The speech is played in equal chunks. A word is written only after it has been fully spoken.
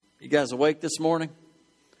You guys awake this morning?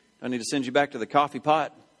 I need to send you back to the coffee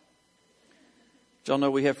pot. Did y'all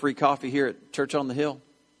know we have free coffee here at Church on the Hill?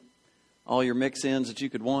 All your mix-ins that you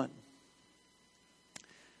could want.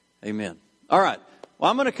 Amen. All right.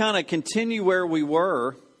 Well, I'm going to kind of continue where we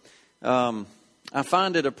were. I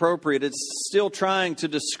find it appropriate. It's still trying to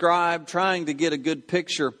get a good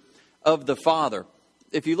picture of the Father.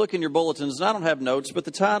 If you look in your bulletins, and I don't have notes, but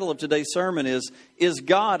the title of today's sermon is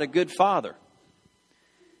God a Good Father?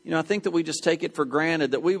 You know, I think that we just take it for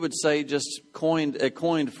granted that we would say just a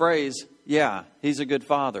coined phrase, yeah, He's a good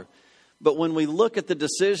Father. But when we look at the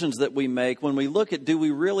decisions that we make, when we look at do we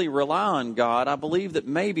really rely on God, I believe that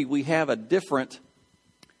maybe we have a different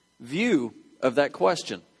view of that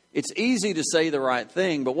question. It's easy to say the right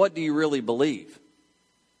thing, but what do you really believe?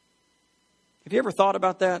 Have you ever thought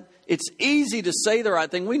about that? It's easy to say the right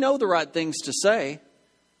thing. We know the right things to say,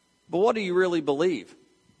 but what do you really believe?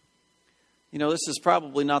 You know, this is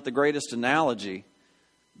probably not the greatest analogy,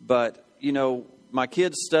 but, you know, my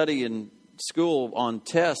kids study in school on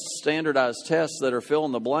tests, standardized tests that are fill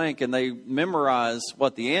in the blank, and they memorize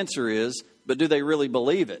what the answer is, but do they really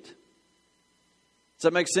believe it? Does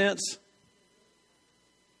that make sense?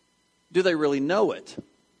 Do they really know it?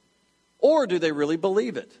 Or do they really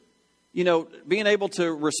believe it? You know, being able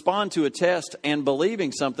to respond to a test and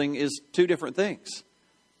believing something is two different things.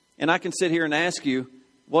 And I can sit here and ask you,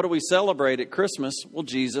 what do we celebrate at Christmas? Well,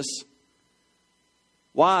 Jesus.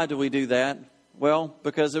 Why do we do that? Well,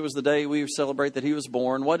 because it was the day we celebrate that He was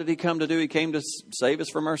born. What did He come to do? He came to save us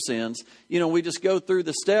from our sins. You know, we just go through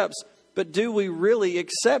the steps. But do we really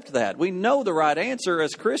accept that? We know the right answer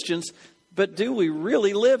as Christians, but do we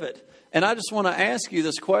really live it? And I just want to ask you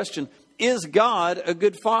this question. Is God a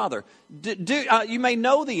good Father? You may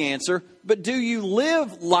know the answer, but do you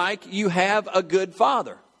live like you have a good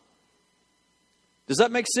Father? Does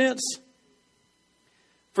that make sense?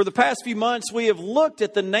 For the past few months, we have looked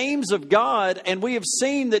at the names of God, and we have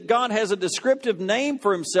seen that God has a descriptive name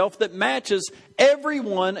for Himself that matches every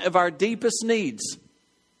one of our deepest needs.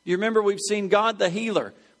 You remember we've seen God the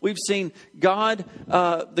healer. We've seen God,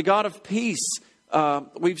 the God of peace.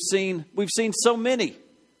 We've seen so many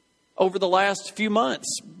over the last few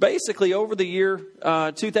months, basically over the year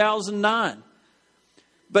 2009.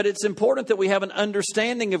 But it's important that we have an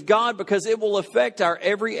understanding of God because it will affect our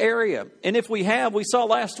every area. And we saw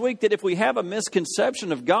last week that if we have a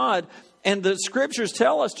misconception of God, and the Scriptures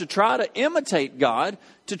tell us to try to imitate God,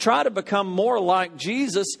 to try to become more like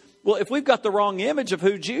Jesus, well, if we've got the wrong image of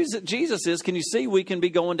who Jesus is, can you see we can be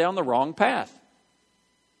going down the wrong path?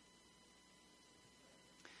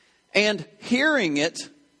 And hearing it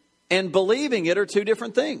and believing it are two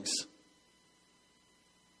different things.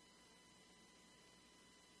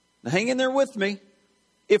 Now, hang in there with me.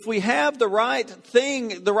 If we have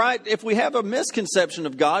if we have a misconception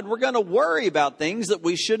of God, we're going to worry about things that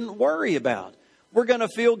we shouldn't worry about. We're going to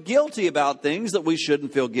feel guilty about things that we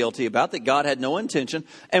shouldn't feel guilty about, that God had no intention.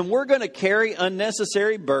 And we're going to carry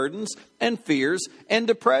unnecessary burdens and fears and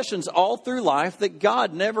depressions all through life that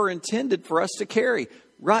God never intended for us to carry.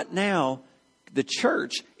 Right now, the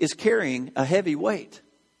church is carrying a heavy weight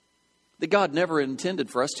that God never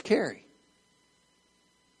intended for us to carry.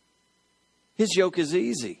 His yoke is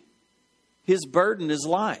easy. His burden is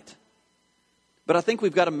light. But I think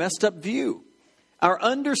we've got a messed up view. Our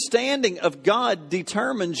understanding of God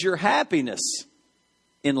determines your happiness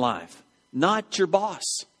in life, not your boss,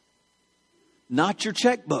 not your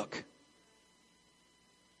checkbook.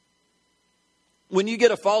 When you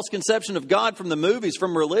get a false conception of God from the movies,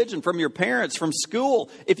 from religion, from your parents, from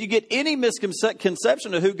school, if you get any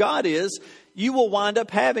misconception of who God is, you will wind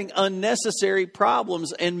up having unnecessary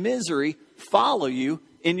problems and misery follow you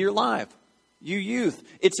in your life. You youth,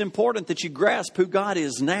 it's important that you grasp who God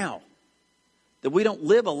is now. That we don't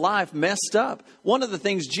live a life messed up. One of the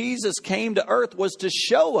things Jesus came to earth was to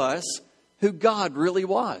show us who God really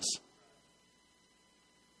was.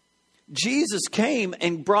 Jesus came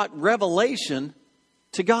and brought revelation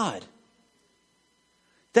to God.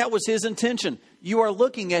 That was His intention. You are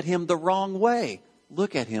looking at Him the wrong way.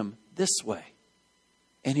 Look at Him this way.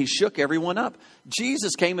 And He shook everyone up.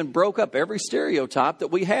 Jesus came and broke up every stereotype that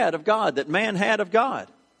we had of God, that man had of God.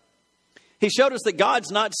 He showed us that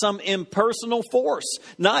God's not some impersonal force,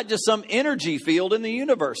 not just some energy field in the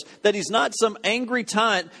universe, that He's not some angry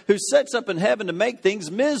tyrant who sets up in heaven to make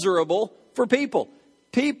things miserable for people.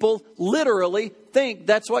 People literally think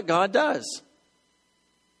that's what God does.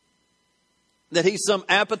 That He's some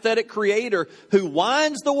apathetic creator who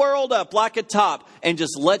winds the world up like a top and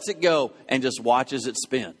just lets it go and just watches it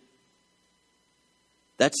spin.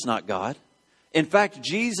 That's not God. In fact,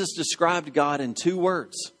 Jesus described God in two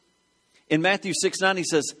words. In Matthew 6:9, He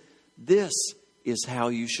says, this is how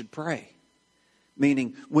you should pray.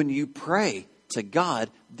 Meaning, when you pray to God,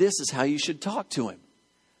 this is how you should talk to Him.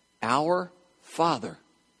 Our Father,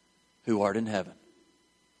 who art in heaven.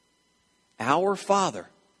 Our Father.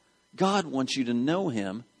 God wants you to know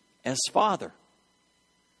Him as Father.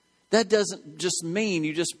 That doesn't just mean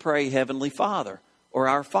you just pray Heavenly Father or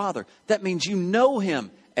Our Father. That means you know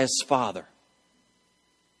Him as Father.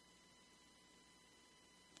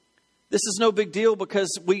 This is no big deal because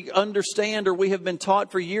we understand, or we have been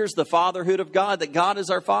taught for years, the fatherhood of God, that God is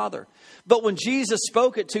our Father. But when Jesus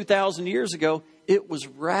spoke it 2,000 years ago, it was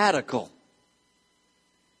radical.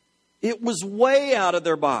 It was way out of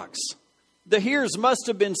their box. The hearers must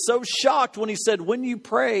have been so shocked when He said, when you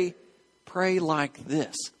pray, pray like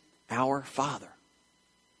this, Our Father.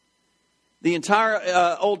 The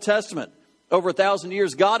entire Old Testament, over 1,000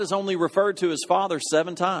 years, God is only referred to as Father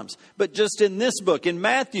 7 times. But just in this book, in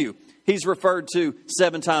Matthew, He's referred to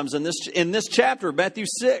 7 times. In this chapter, Matthew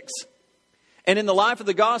 6. And in the life of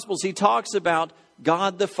the Gospels, He talks about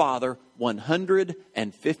God the Father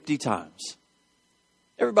 150 times.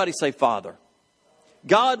 Everybody say Father.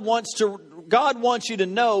 God wants you to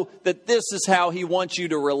know that this is how He wants you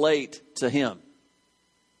to relate to Him.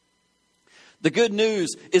 The good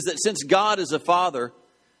news is that since God is a Father,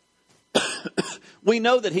 we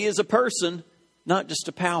know that He is a person, not just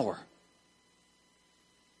a power.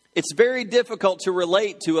 It's very difficult to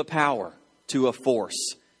relate to a power, to a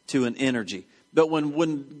force, to an energy. But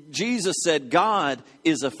when Jesus said God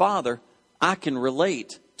is a Father, I can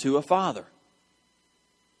relate to a Father.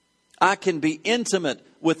 I can be intimate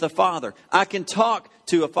with a Father. I can talk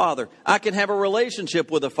to a Father. I can have a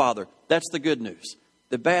relationship with a Father. That's the good news.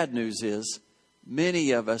 The bad news is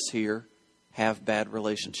many of us here have bad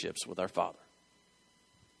relationships with our Father,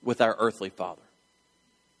 with our earthly Father.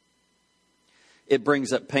 It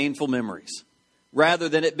brings up painful memories. Rather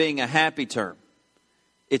than it being a happy term,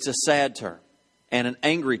 it's a sad term and an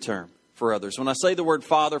angry term for others. When I say the word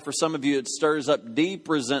Father, for some of you, it stirs up deep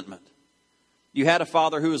resentment. You had a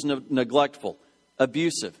father who was neglectful,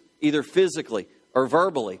 abusive, either physically or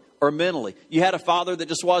verbally or mentally. You had a father that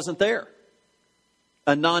just wasn't there.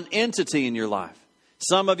 A non-entity in your life.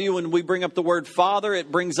 Some of you, when we bring up the word Father,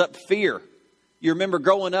 it brings up fear. You remember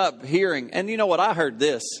growing up hearing, and you know what, I heard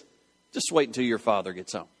this. Just wait until your father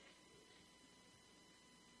gets home.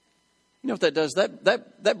 You know what that does?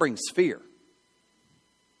 That brings fear.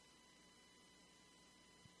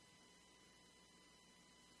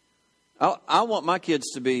 I want my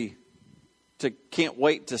kids to can't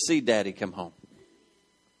wait to see Daddy come home.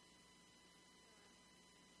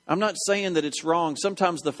 I'm not saying that it's wrong.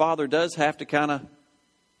 Sometimes the father does have to kind of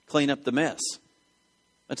clean up the mess.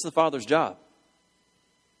 That's the father's job.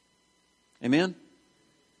 Amen?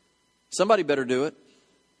 Somebody better do it.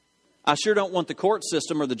 I sure don't want the court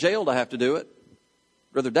system or the jail to have to do it.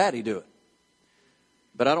 I'd rather Daddy do it.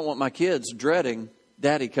 But I don't want my kids dreading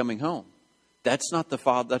Daddy coming home. That's not the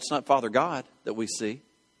Father. That's not Father God that we see.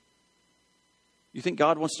 You think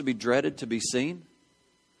God wants to be dreaded to be seen?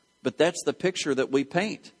 But that's the picture that we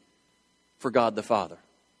paint for God the Father.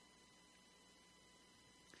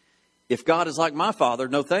 If God is like my Father,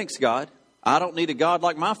 no thanks, God. I don't need a God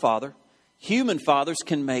like my Father. Human fathers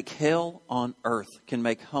can make hell on earth, can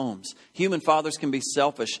make homes. Human fathers can be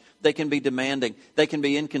selfish. They can be demanding. They can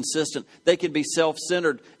be inconsistent. They can be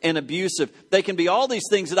self-centered and abusive. They can be all these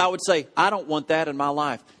things that I would say, I don't want that in my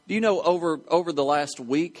life. Do you know over the last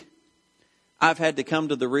week, I've had to come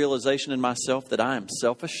to the realization in myself that I am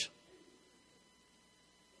selfish.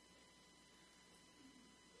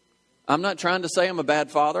 I'm not trying to say I'm a bad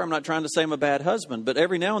father. I'm not trying to say I'm a bad husband. But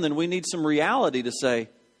every now and then we need some reality to say,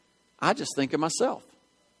 I just think of myself.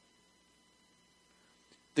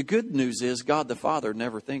 The good news is God the Father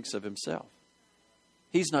never thinks of Himself.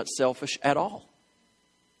 He's not selfish at all.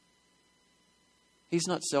 He's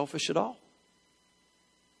not selfish at all.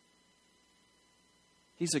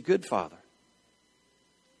 He's a good Father.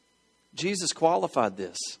 Jesus qualified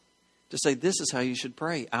this to say this is how you should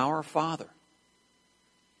pray. Our Father.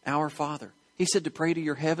 Our Father. He said to pray to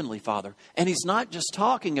your Heavenly Father. And He's not just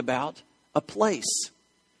talking about a place.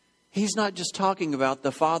 He's not just talking about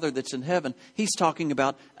the Father that's in heaven. He's talking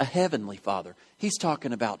about a heavenly Father. He's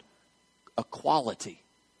talking about a quality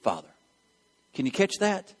Father. Can you catch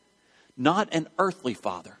that? Not an earthly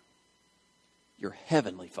Father. Your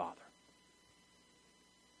heavenly Father.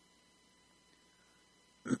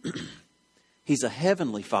 He's a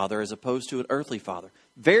heavenly Father as opposed to an earthly Father.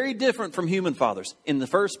 Very different from human fathers. In the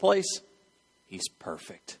first place, He's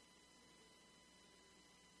perfect.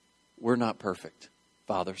 We're not perfect,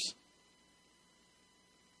 fathers.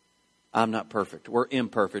 I'm not perfect. We're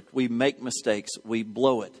imperfect. We make mistakes. We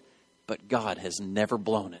blow it. But God has never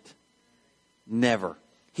blown it. Never.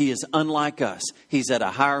 He is unlike us. He's at a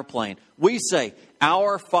higher plane. We say,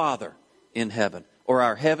 our Father in heaven, or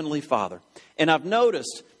our Heavenly Father. And I've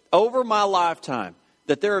noticed over my lifetime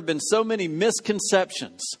that there have been so many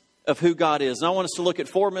misconceptions of who God is. And I want us to look at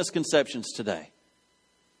 4 misconceptions today.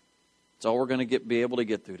 That's all we're going to be able to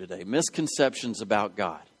get through today. Misconceptions about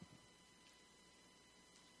God.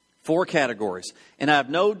 4 categories. And I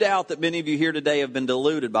have no doubt that many of you here today have been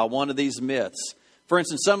deluded by one of these myths. For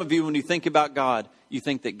instance, some of you, when you think about God, you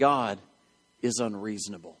think that God is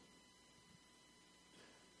unreasonable.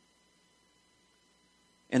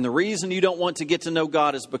 And the reason you don't want to get to know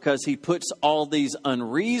God is because He puts all these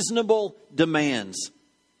unreasonable demands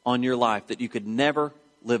on your life that you could never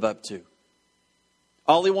live up to.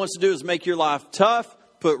 All He wants to do is make your life tough,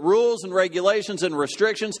 put rules and regulations and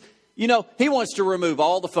restrictions. You know, He wants to remove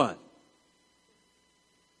all the fun.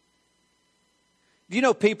 Do you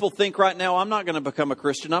know people think right now, I'm not going to become a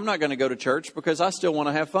Christian, I'm not going to go to church because I still want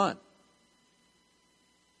to have fun.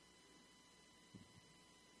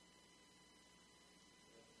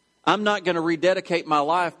 I'm not going to rededicate my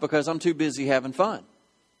life because I'm too busy having fun.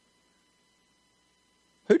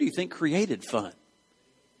 Who do you think created fun?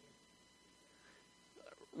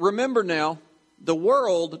 Remember now, the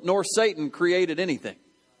world nor Satan created anything.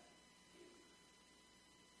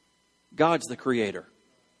 God's the creator.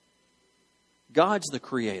 God's the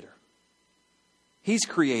creator. He's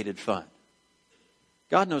created fun.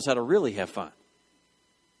 God knows how to really have fun.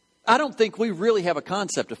 I don't think we really have a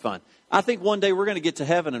concept of fun. I think one day we're going to get to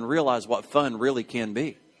heaven and realize what fun really can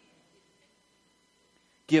be.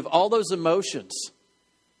 Give all those emotions,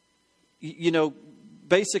 you know,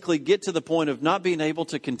 basically get to the point of not being able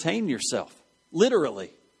to contain yourself.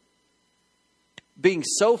 Literally. Being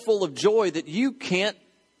so full of joy that you can't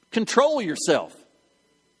control yourself.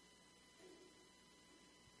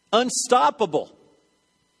 Unstoppable.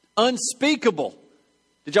 Unspeakable.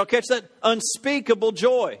 Did y'all catch that? Unspeakable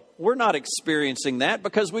joy. We're not experiencing that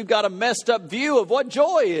because we've got a messed up view of what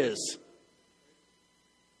joy is.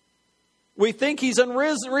 We think He's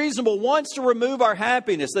unreasonable, wants to remove our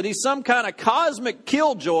happiness, that He's some kind of cosmic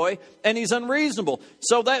killjoy, and He's unreasonable.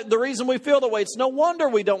 So that the reason we feel that way, it's no wonder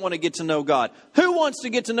we don't want to get to know God. Who wants to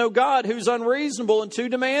get to know God who's unreasonable and too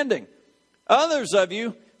demanding? Others of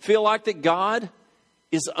you feel like that God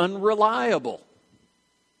is unreliable.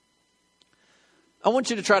 I want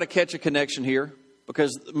you to try to catch a connection here,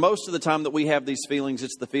 because most of the time that we have these feelings,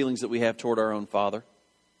 it's the feelings that we have toward our own Father.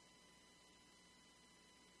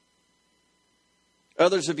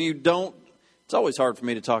 Others of you don't. It's always hard for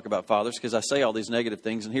me to talk about fathers because I say all these negative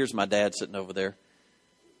things, and here's my dad sitting over there.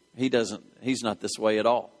 He's not this way at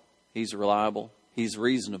all. He's reliable. He's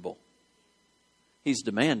reasonable. He's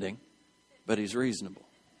demanding, but he's reasonable.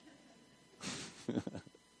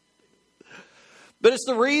 But it's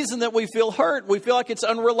the reason that we feel hurt. We feel like it's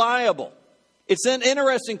unreliable. It's an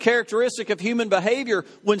interesting characteristic of human behavior.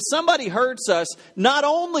 When somebody hurts us, not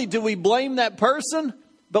only do we blame that person,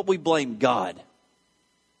 but we blame God.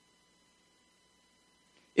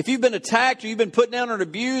 If you've been attacked or you've been put down or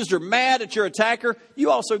abused or mad at your attacker,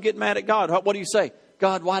 you also get mad at God. What do you say?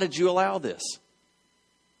 God, why did you allow this?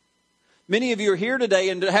 Many of you are here today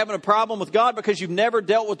and having a problem with God because you've never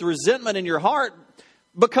dealt with resentment in your heart,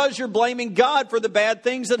 because you're blaming God for the bad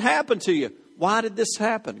things that happened to you. Why did this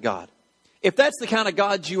happen, God? If that's the kind of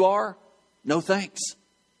God you are, no thanks.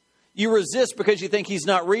 You resist because you think He's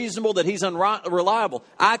not reasonable, that He's unreliable.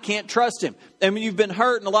 I can't trust Him. And when you've been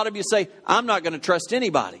hurt, and a lot of you say, I'm not going to trust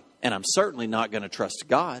anybody. And I'm certainly not going to trust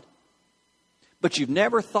God. But you've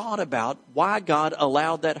never thought about why God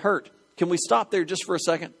allowed that hurt. Can we stop there just for a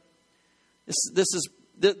second? This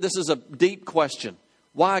is a deep question.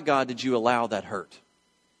 Why, God, did you allow that hurt?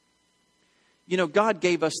 You know, God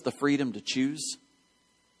gave us the freedom to choose.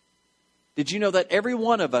 Did you know that every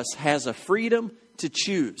one of us has a freedom to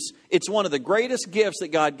choose? It's one of the greatest gifts that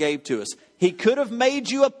God gave to us. He could have made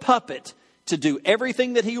you a puppet to do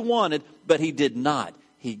everything that He wanted, but He did not.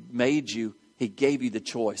 He made you, He gave you the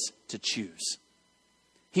choice to choose.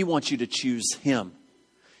 He wants you to choose Him.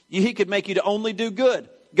 He could make you to only do good.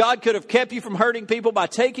 God could have kept you from hurting people by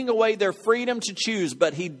taking away their freedom to choose,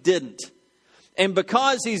 but He didn't. And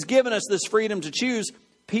because He's given us this freedom to choose,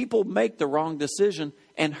 people make the wrong decision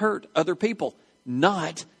and hurt other people,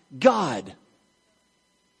 not God.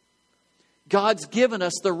 God's given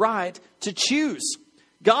us the right to choose.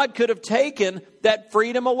 God could have taken that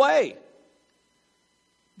freedom away.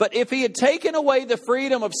 But if He had taken away the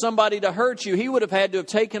freedom of somebody to hurt you, He would have had to have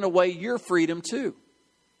taken away your freedom too.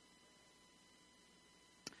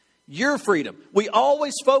 Your freedom. We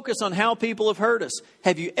always focus on how people have hurt us.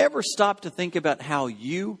 Have you ever stopped to think about how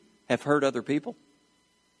you have hurt other people.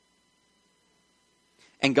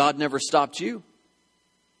 And God never stopped you.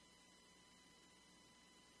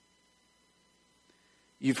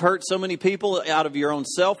 You've hurt so many people out of your own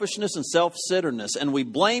selfishness and self-centeredness. And we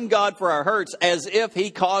blame God for our hurts as if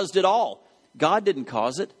He caused it all. God didn't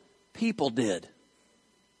cause it. People did.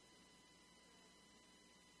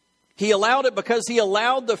 He allowed it because He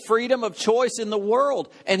allowed the freedom of choice in the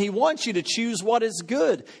world. And He wants you to choose what is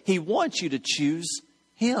good. He wants you to choose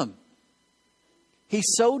Him. He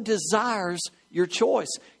so desires your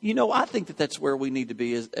choice. You know, I think that that's where we need to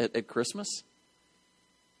be at Christmas,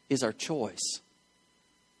 is our choice.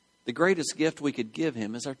 The greatest gift we could give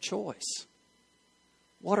Him is our choice.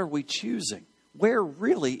 What are we choosing? Where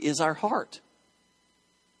really is our heart?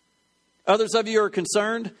 Others of you are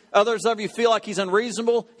concerned. Others of you feel like He's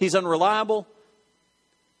unreasonable. He's unreliable.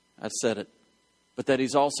 I said it. But that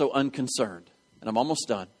He's also unconcerned. And I'm almost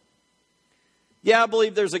done. Yeah, I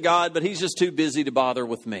believe there's a God, but He's just too busy to bother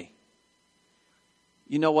with me.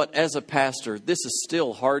 You know what? As a pastor, this is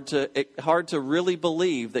still hard to really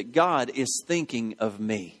believe that God is thinking of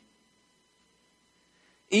me.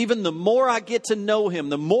 Even the more I get to know Him,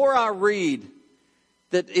 the more I read,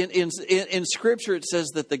 that in Scripture it says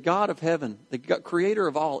that the God of heaven, the Creator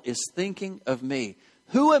of all, is thinking of me.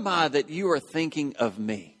 Who am I that you are thinking of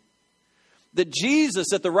me? That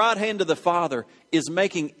Jesus at the right hand of the Father is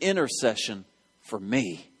making intercession for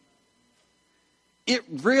me. It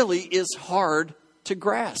really is hard to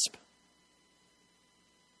grasp.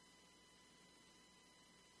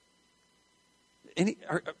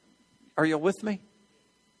 Are you with me?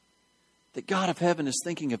 That God of heaven is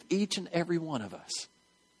thinking of each and every one of us.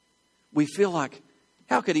 We feel like,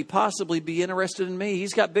 how could He possibly be interested in me?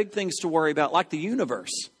 He's got big things to worry about, like the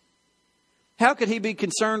universe. How could He be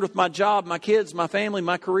concerned with my job, my kids, my family,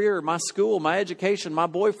 my career, my school, my education, my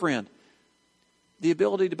boyfriend? The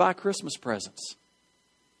ability to buy Christmas presents.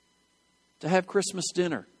 To have Christmas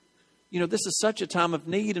dinner. You know, this is such a time of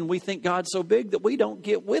need, and we think God's so big that we don't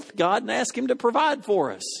get with God and ask Him to provide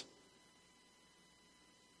for us.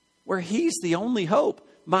 Where He's the only hope.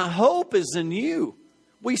 My hope is in you.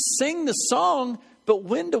 We sing the song, but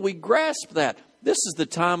when do we grasp that? This is the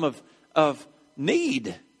time of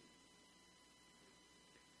need.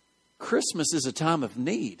 Christmas is a time of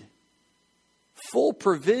need. Full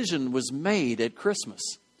provision was made at Christmas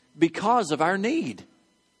because of our need.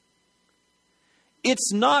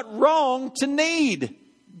 It's not wrong to need.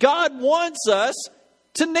 God wants us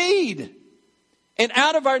to need. And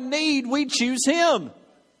out of our need, we choose Him.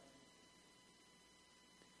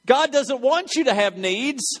 God doesn't want you to have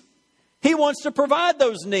needs. He wants to provide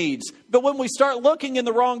those needs. But when we start looking in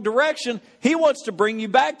the wrong direction, He wants to bring you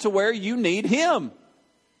back to where you need Him.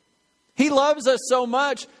 He loves us so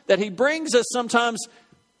much that He brings us sometimes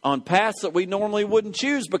on paths that we normally wouldn't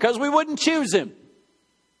choose because we wouldn't choose Him.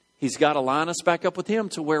 He's got to line us back up with Him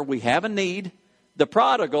to where we have a need. The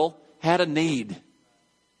prodigal had a need.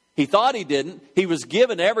 He thought he didn't. He was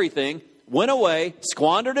given everything, went away,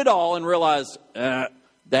 squandered it all, and realized,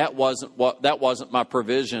 that wasn't my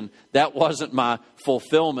provision. That wasn't my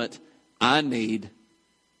fulfillment. I need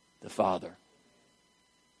the Father.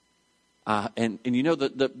 And you know,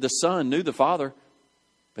 the son knew the Father,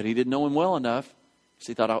 but he didn't know Him well enough. So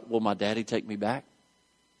he thought, will my daddy take me back?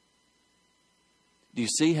 Do you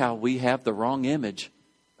see how we have the wrong image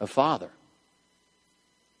of Father?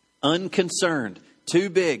 Unconcerned, too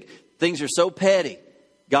big. Things are so petty.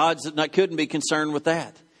 God's couldn't be concerned with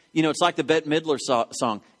that. You know, it's like the Bette Midler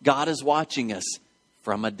song, God is watching us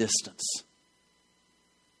from a distance.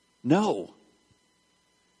 No.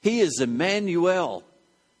 He is Emmanuel,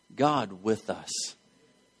 God with us.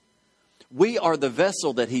 We are the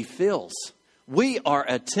vessel that He fills. We are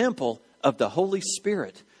a temple of the Holy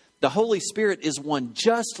Spirit. The Holy Spirit is one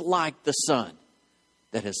just like the Son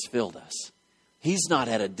that has filled us. He's not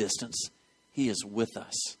at a distance. He is with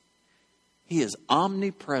us. He is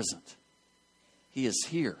omnipresent. He is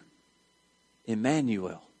here.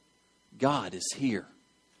 Emmanuel. God is here.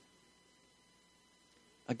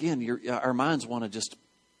 Again, our minds want to just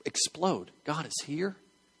explode. God is here.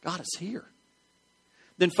 God is here.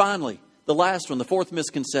 Then finally, the last one, the fourth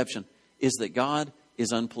misconception, is that God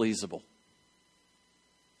is unpleasable.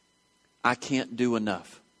 I can't do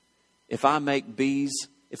enough. If I make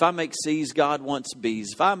C's, God wants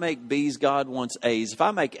B's. If I make B's, God wants A's. If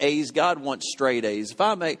I make A's, God wants straight A's.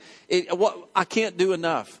 I can't do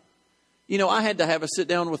enough. You know, I had to have a sit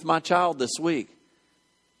down with my child this week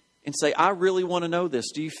and say, I really want to know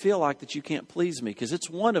this. Do you feel like that you can't please me? Because it's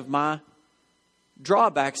one of my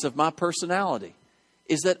drawbacks of my personality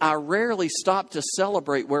is that I rarely stop to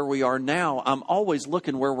celebrate where we are now. I'm always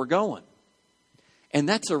looking where we're going. And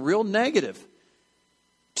that's a real negative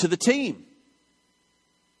to the team.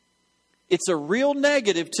 It's a real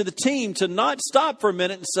negative to the team to not stop for a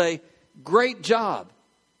minute and say, great job.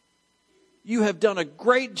 You have done a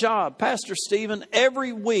great job. Pastor Stephen,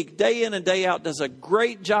 every week, day in and day out, does a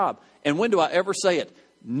great job. And when do I ever say it?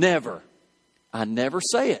 Never. I never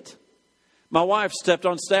say it. My wife stepped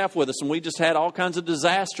on staff with us, and we just had all kinds of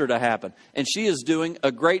disaster to happen. And she is doing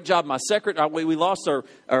a great job. My secretary, we lost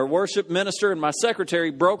our worship minister, and my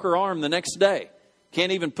secretary broke her arm the next day.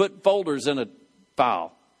 Can't even put folders in a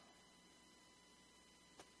file.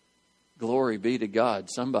 Glory be to God.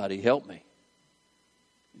 Somebody help me.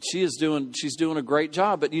 She's doing a great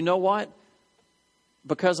job. But you know what?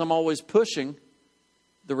 Because I'm always pushing,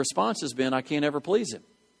 the response has been, I can't ever please him.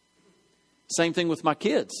 Same thing with my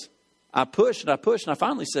kids. I pushed and I pushed, and I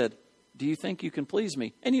finally said, do you think you can please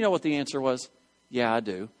me? And you know what the answer was? Yeah, I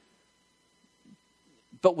do.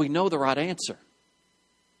 But we know the right answer.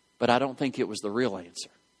 But I don't think it was the real answer.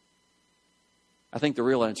 I think the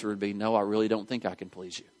real answer would be, no, I really don't think I can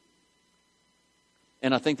please you.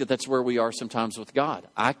 And I think that that's where we are sometimes with God.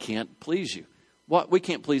 I can't please you. What? We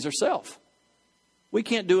can't please ourselves. We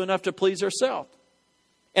can't do enough to please ourselves.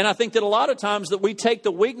 And I think that a lot of times that we take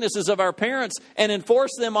the weaknesses of our parents and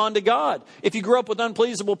enforce them onto God. If you grew up with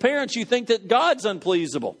unpleasable parents, you think that God's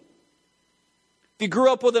unpleasable. If you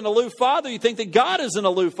grew up with an aloof father, you think that God is an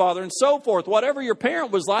aloof father, and so forth. Whatever your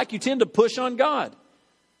parent was like, you tend to push on God.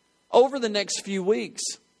 Over the next few weeks,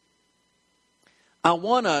 I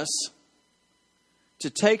want us to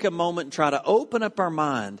take a moment and try to open up our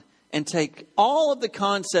mind and take all of the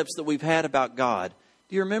concepts that we've had about God.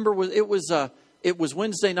 Do you remember? It was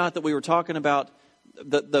Wednesday night that we were talking about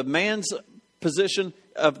the man's position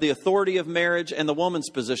of the authority of marriage and the woman's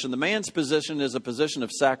position. The man's position is a position of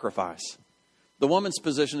sacrifice. The woman's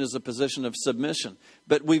position is a position of submission.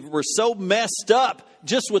 But we're so messed up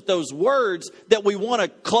just with those words that we want to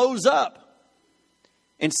close up.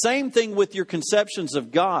 And same thing with your conceptions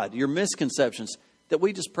of God, your misconceptions, that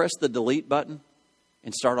we just press the delete button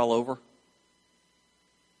and start all over.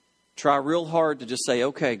 Try real hard to just say,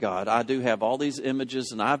 okay, God, I do have all these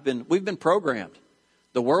images, and we've been programmed.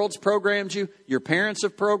 The world's programmed you. Your parents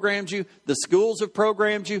have programmed you. The schools have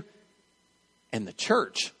programmed you. And the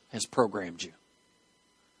church has programmed you.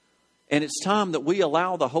 And it's time that we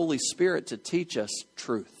allow the Holy Spirit to teach us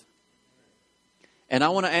truth. And I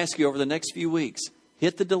want to ask you over the next few weeks,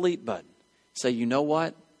 hit the delete button. Say, you know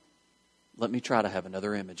what? Let me try to have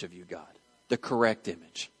another image of you, God. The correct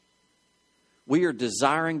image. We are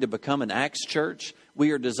desiring to become an Acts church.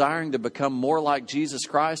 We are desiring to become more like Jesus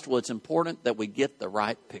Christ. Well, it's important that we get the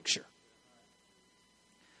right picture.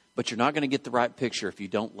 But you're not going to get the right picture if you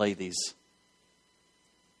don't lay these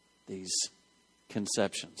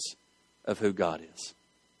conceptions of who God is.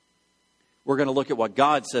 We're going to look at what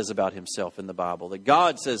God says about himself in the Bible. That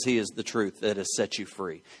God says he is the truth that has set you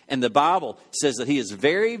free. And the Bible says that he is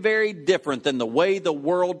very, very different than the way the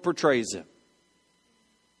world portrays him.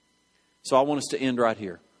 So I want us to end right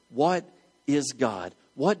here. What is God?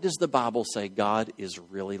 What does the Bible say God is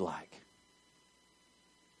really like?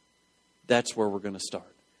 That's where we're going to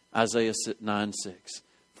start. Isaiah 9:6.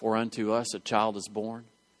 For unto us a child is born,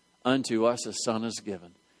 unto us a son is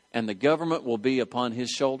given, and the government will be upon his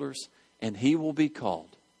shoulders, and he will be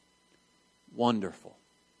called Wonderful,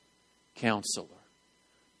 Counselor,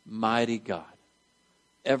 Mighty God,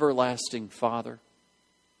 Everlasting Father,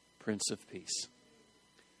 Prince of Peace.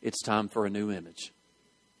 It's time for a new image.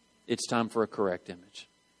 It's time for a correct image.